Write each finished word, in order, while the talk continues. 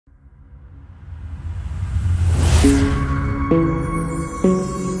Cape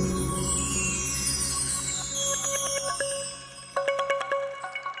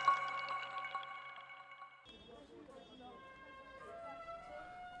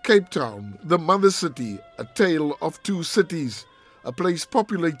Town, the mother city, a tale of two cities, a place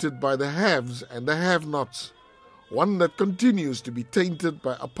populated by the haves and the have-nots, one that continues to be tainted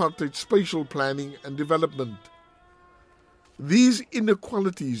by apartheid spatial planning and development. These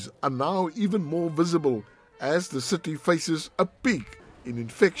inequalities are now even more visible as the city faces a peak in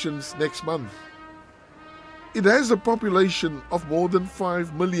infections next month. It has a population of more than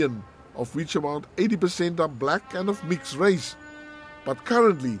 5 million, of which about 80% are black and of mixed race. But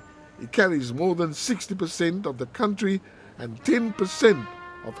currently, it carries more than 60% of the country and 10%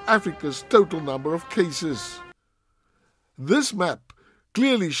 of Africa's total number of cases. This map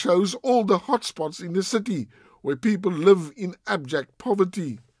clearly shows all the hotspots in the city where people live in abject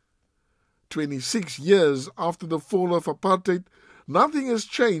poverty. 26 years after the fall of apartheid, nothing has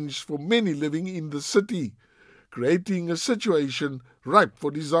changed for many living in the city, creating a situation ripe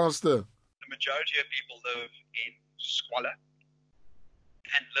for disaster. The majority of people live in squalor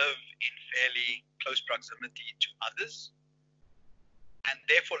and live in fairly close proximity to others, and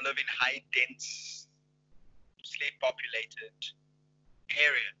therefore live in high, dense, sleep populated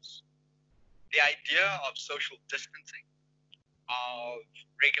areas. The idea of social distancing, of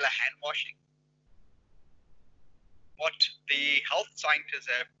regular hand washing, what the health scientists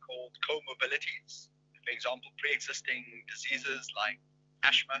have called comorbidities, for example, pre-existing diseases like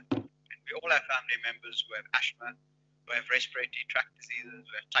asthma, and we all have family members who have asthma, who have respiratory tract diseases,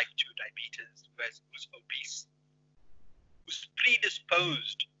 who have type 2 diabetes, who's obese, who's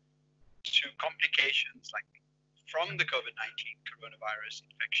predisposed to complications like from the COVID-19 coronavirus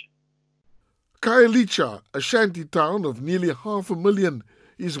infection. KLERK, a shanty town of nearly 500,000,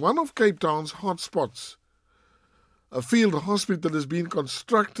 is one of Cape Town's hotspots. A field hospital has been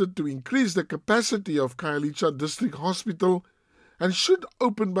constructed to increase the capacity of KLERK District Hospital and should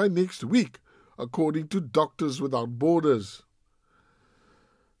open by next week, according to Doctors Without Borders.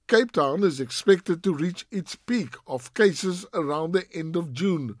 Cape Town is expected to reach its peak of cases around the end of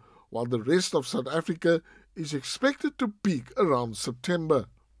June, while the rest of South Africa is expected to peak around September.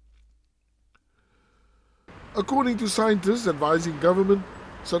 According to scientists advising government,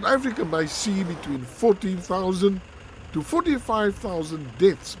 South Africa may see between 14,000 to 45,000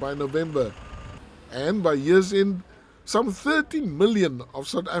 deaths by November, and by year's end, some 13 million of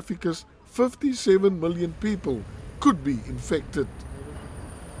South Africa's 57 million people could be infected.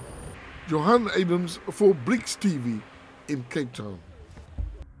 Johan Abrams for BRICS TV in Cape Town.